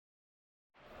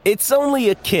It's only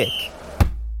a kick,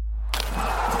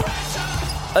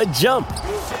 a jump,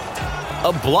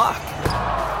 a block.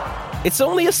 It's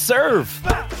only a serve.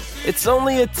 It's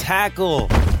only a tackle,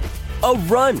 a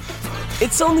run.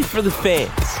 It's only for the fans.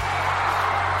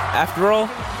 After all,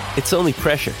 it's only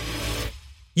pressure.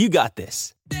 You got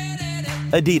this.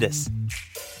 Adidas.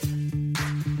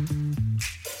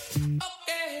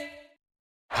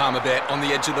 Palmerbet on the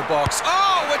edge of the box.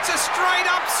 Oh, it's a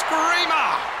straight-up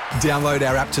screamer! Download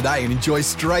our app today and enjoy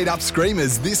straight-up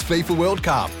screamers this FIFA World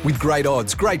Cup with great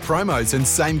odds, great promos and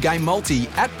same-game multi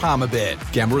at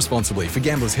Palmerbet. Gamble responsibly. For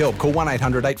Gamblers' Help, call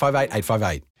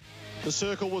 1-800-858-858. The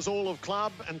circle was all of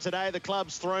club, and today the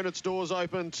club's thrown its doors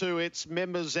open to its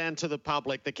members and to the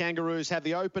public. The Kangaroos have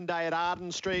the open day at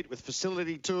Arden Street with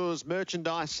facility tours,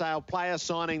 merchandise sale, player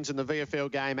signings and the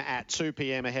VFL game at 2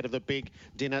 p.m. ahead of the big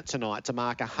dinner tonight to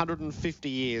mark 150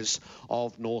 years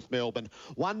of North Melbourne.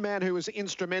 One man who was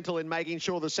instrumental in making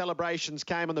sure the celebrations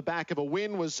came on the back of a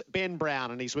win was Ben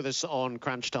Brown, and he's with us on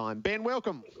Crunch Time. Ben,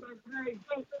 welcome.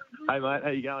 Hey, mate. How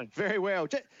you going? Very well.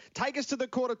 Take us to the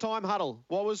quarter-time huddle.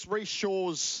 What was Reece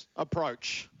Shaw's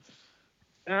approach?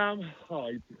 He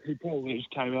probably just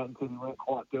came out and said we weren't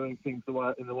quite doing things in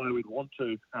the way we'd want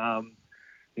to.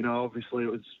 Obviously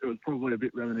it was probably a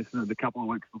bit reminiscent of the couple of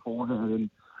weeks beforehand and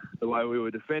the way we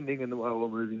were defending and the way we were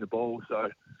moving the ball. So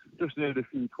just needed a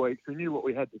few tweaks. We knew what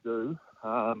we had to do,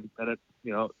 and it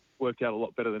worked out a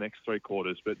lot better the next three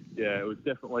quarters. But yeah, we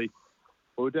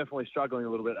were definitely struggling a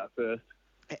little bit at first.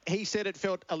 He said it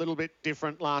felt a little bit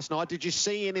different last night. Did you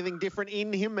see anything different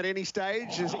in him at any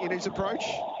stage in his approach?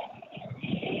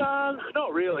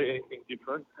 Not really anything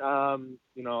different. I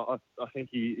think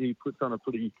he puts on a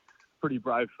pretty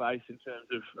brave face in terms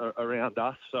of around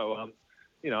us. So,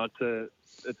 it's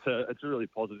a really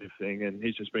positive thing, and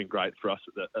he's just been great for us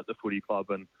at the footy club,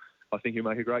 and I think he'll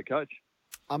make a great coach.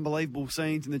 Unbelievable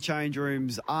scenes in the change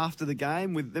rooms after the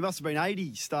game. There must have been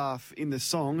 80 staff in the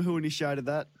song. Who initiated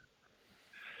that?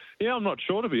 Yeah, I'm not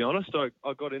sure, to be honest. I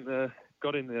got in the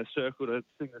circle to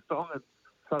sing the song, and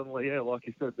suddenly, yeah, like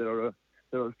you said, there were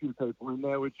a few people in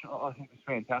there, which I think is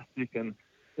fantastic. And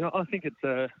I think it's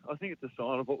a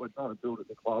sign of what we're trying to build at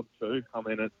the club too. I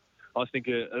mean, I think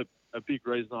a big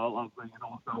reason I love being an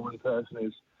North Melbourne person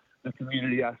is the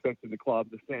community aspect of the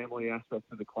club, the family aspect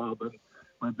of the club, and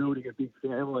we're building a big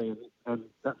family, and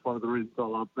that's one of the reasons I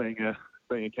love being a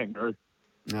Kangaroo.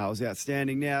 No, it was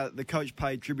outstanding. Now, the coach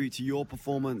paid tribute to your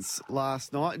performance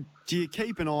last night. Do you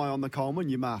keep an eye on the Coleman?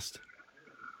 You must.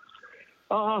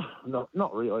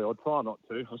 Not really. I try not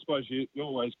to. I suppose you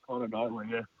always kind of know when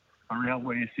you're around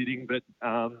where you're sitting, but,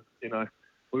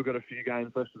 we've got a few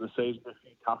games left of the season, a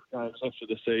few tough games left of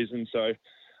the season, so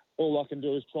all I can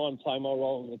do is try and play my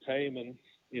role in the team, and,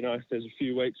 there's a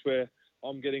few weeks where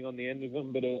I'm getting on the end of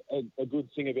them, but a good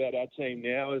thing about our team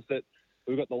now is that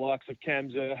we've got the likes of Cam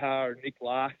Zerha and Nick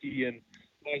Larkey and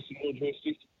Mason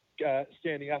Woodhurst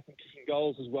standing up and kicking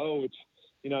goals as well, which,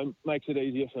 makes it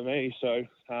easier for me. So,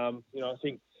 I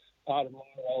think part of my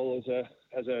role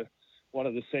as one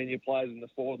of the senior players in the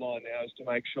forward line now is to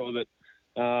make sure that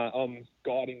I'm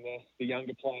guiding the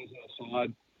younger players on the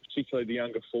side, particularly the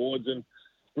younger forwards, and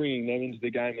bringing them into the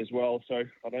game as well. So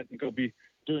I don't think I'll be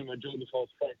doing my job if I was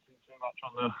focusing too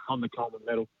much on the Coleman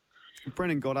medal.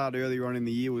 Brendan Goddard earlier on in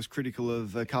the year was critical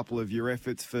of a couple of your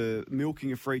efforts for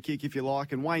milking a free kick, if you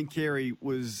like, and Wayne Carey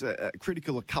was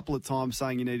critical a couple of times,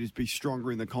 saying you needed to be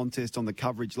stronger in the contest on the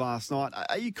coverage last night.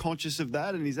 Are you conscious of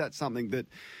that, and is that something that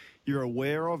you're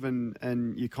aware of and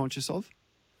you're conscious of?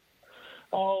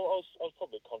 I was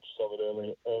probably conscious of it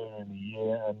earlier in the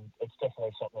year, and it's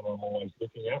definitely something I'm always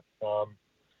looking at.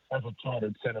 As a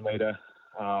 200-centimetre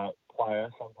player,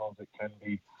 sometimes it can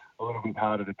be a little bit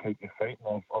harder to keep your feet,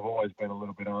 and I've always been a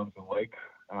little bit arms and legs,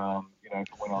 from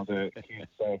when I was a kid.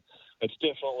 So it's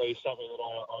definitely something that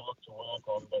I look to work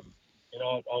on. But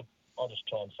I just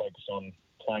try and focus on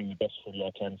playing the best footy I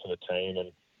can for the team,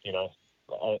 and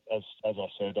as I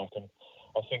said,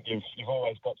 I think you've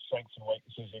always got strengths and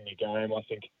weaknesses in your game. I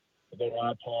think there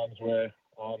are times where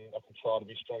I can try to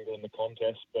be stronger in the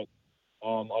contest, but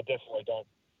I definitely don't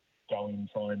go in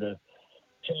trying to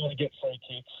get free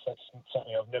kicks. That's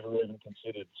something I've never even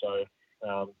considered. So,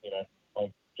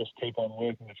 I just keep on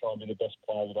working to try and be the best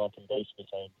player that I can be for the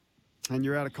team. And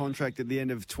you're out of contract at the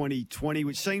end of 2020,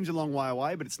 which seems a long way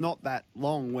away, but it's not that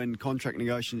long when contract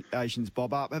negotiations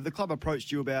bob up. Have the club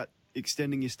approached you about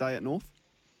extending your stay at North?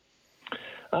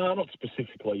 Not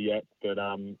specifically yet, but,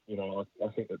 I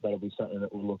think that'll be something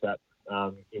that we'll look at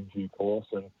in due course,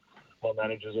 and my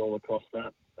managers all across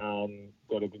that.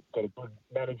 Got a good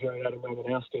manager out of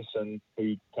Melbourne Houstus, and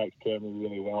he takes care of me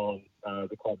really well, and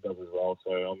the club does as well.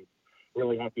 So I'm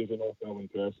really happy as a North Melbourne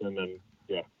person, and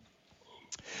yeah.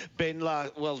 Ben,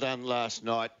 well done last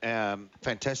night.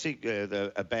 Fantastic.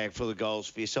 A bag full of goals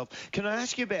for yourself. Can I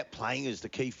ask you about playing as the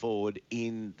key forward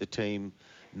in the team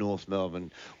North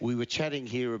Melbourne? We were chatting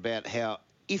here about how,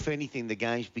 if anything, the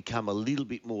game's become a little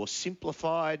bit more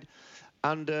simplified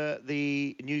under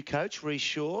the new coach, Rhys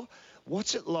Shaw.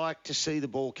 What's it like to see the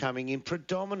ball coming in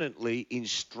predominantly in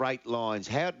straight lines?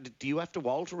 How do you have to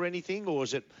alter anything, or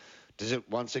does it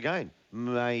once again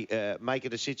make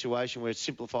it a situation where it's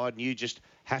simplified and you just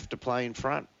have to play in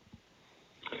front?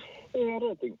 Yeah, I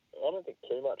don't think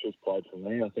too much is played for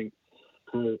me. I think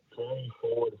for any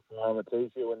forward, it's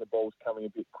easier when the ball's coming a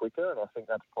bit quicker, and I think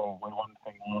that's probably one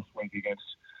thing last week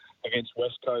against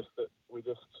West Coast that we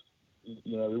just,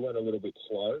 we went a little bit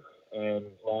slow, and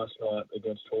last night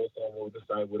against Hawthorn we were just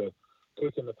able to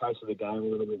quicken the pace of the game a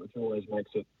little bit, which always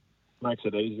makes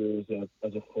it easier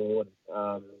as a forward,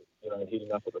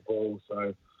 hitting up at the ball.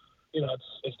 So,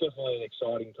 it's definitely an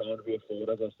exciting time to be a forward.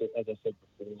 As I said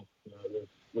before,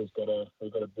 we've got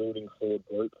a building forward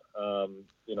group,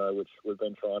 which we've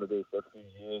been trying to do for a few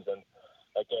years, and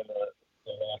again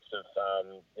the likes of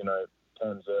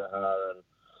Cam Zerha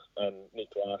and Nick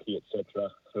Larkey,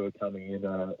 etc., who are coming in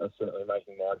are certainly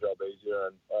making my job easier,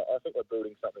 and I think we're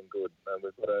building something good. And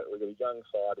we've got a young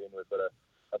side in, we've got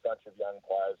a bunch of young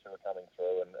players who are coming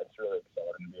through, and it's really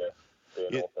exciting to be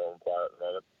a North Melbourne player at the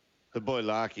moment. The boy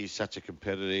Larkey is such a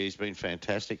competitor. He's been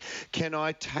fantastic. Can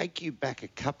I take you back a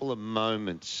couple of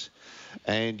moments?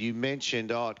 And you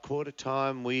mentioned, at quarter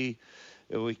time we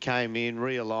came in,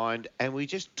 realigned, and we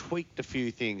just tweaked a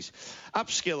few things.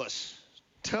 Upskill us.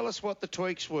 Tell us what the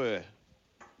tweaks were.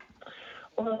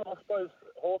 Well, I suppose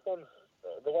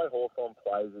the way Hawthorn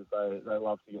plays is they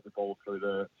love to get the ball through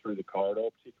the corridor,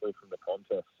 particularly from the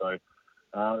contest. So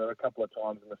there were a couple of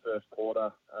times in the first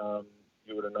quarter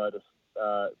you would have noticed,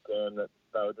 Dan, that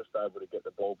they were just able to get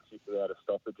the ball particularly out of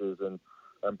stoppages and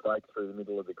break through the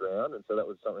middle of the ground. And so that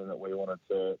was something that we wanted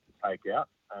to take out,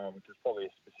 which is probably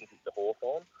specific to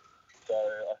Hawthorn. So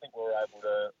I think we were able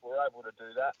to do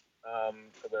that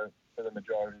for the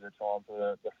majority of the time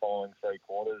for the following three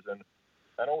quarters, and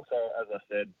also, as I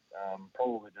said,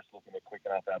 probably just looking to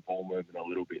quicken up our ball movement a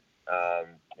little bit,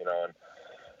 and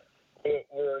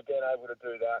we were again able to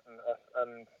do that,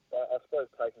 and I suppose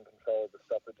taking control of the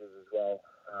stoppages as well.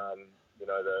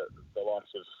 The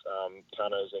likes of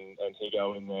Tunners and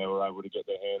Higo in there were able to get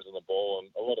their hands on the ball, and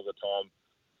a lot of the time,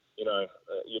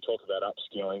 you talk about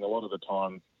upskilling. A lot of the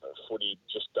time, footy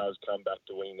just does come back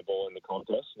to winning the ball in the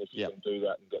contest, and if you can do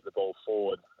that and get the ball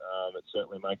forward, it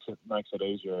certainly makes it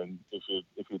easier. And if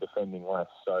you're defending less,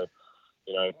 so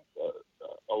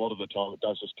a lot of the time it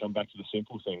does just come back to the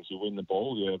simple things. You win the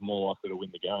ball, you're more likely to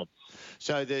win the game.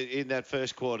 So in that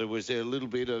first quarter, was there a little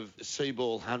bit of sea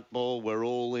ball, hunt ball? We're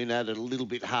all in at it a little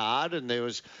bit hard, and there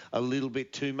was a little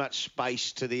bit too much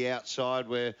space to the outside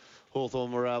where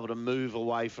Hawthorn were able to move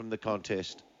away from the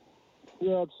contest?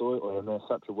 Yeah, absolutely. And they're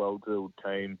such a well-drilled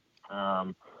team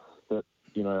that,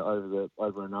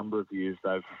 over a number of years,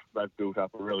 they've built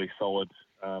up a really solid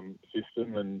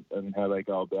system and how they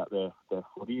go about their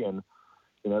footy. And,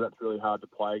 that's really hard to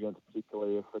play against,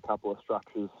 particularly if a couple of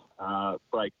structures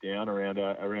break down around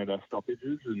our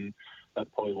stoppages. And that's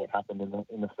probably what happened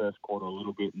in the first quarter a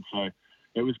little bit. And so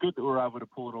it was good that we were able to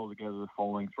pull it all together the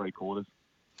following three quarters.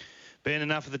 Ben,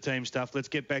 enough of the team stuff. Let's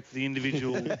get back to the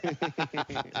individual.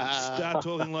 Start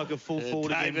talking like a full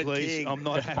forward again, please. King. I'm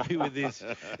not happy with this.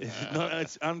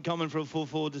 It's uncommon for a full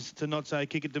forward to not say,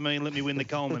 kick it to me and let me win the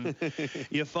Coleman.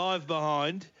 You're 5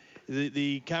 behind.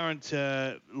 The current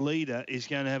leader is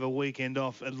going to have a weekend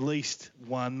off, at least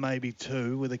one, maybe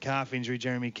two, with a calf injury,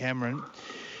 Jeremy Cameron.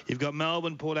 You've got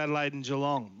Melbourne, Port Adelaide and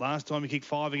Geelong. Last time you kicked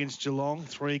 5 against Geelong,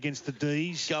 3 against the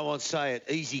D's. Go on, say it.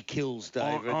 Easy kills,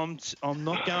 David. I'm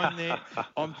not going there.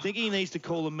 I'm thinking he needs to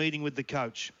call a meeting with the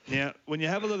coach. Now, when you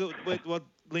have a look at what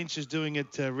Lynch is doing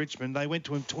at Richmond, they went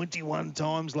to him 21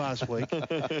 times last week.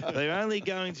 They're only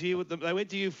going to you. They went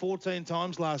to you 14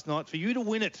 times last night. For you to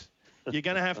win it, you're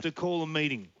going to have to call a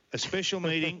meeting. A special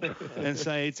meeting, and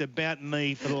say it's about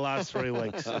me for the last 3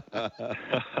 weeks. I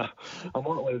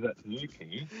might leave that to you,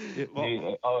 Kingy.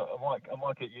 I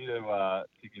might get you to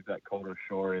give that call to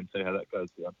Shorey and see how that goes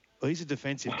down. Well, he's a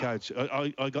defensive coach.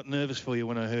 I got nervous for you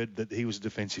when I heard that he was a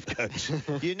defensive coach.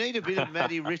 You need a bit of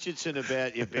Matty Richardson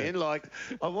about you, Ben. Like,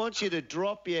 I want you to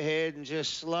drop your head and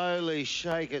just slowly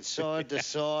shake it side to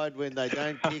side when they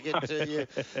don't kick it to you.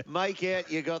 Make out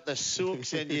you got the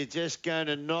sooks and you're just going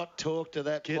to not talk to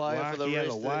that player for the rest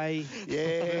of the way.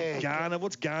 Yeah. Garner,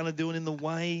 what's Garner doing in the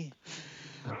way?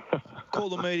 Call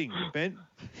the meeting, Ben.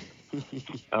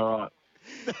 All right.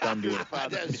 Done deal.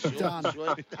 Done.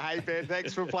 Hey, Ben,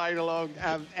 thanks for playing along,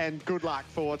 and good luck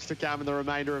for what's to come in the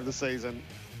remainder of the season.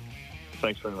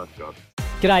 Thanks very much, guys.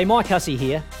 G'day, Mike Hussey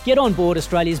here. Get on board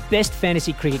Australia's best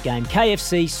fantasy cricket game,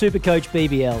 KFC Supercoach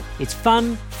BBL. It's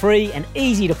fun, free and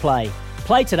easy to play.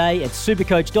 Play today at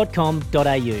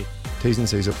supercoach.com.au. T's and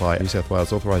C's apply. New South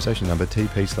Wales authorisation number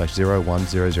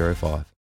TP/01005.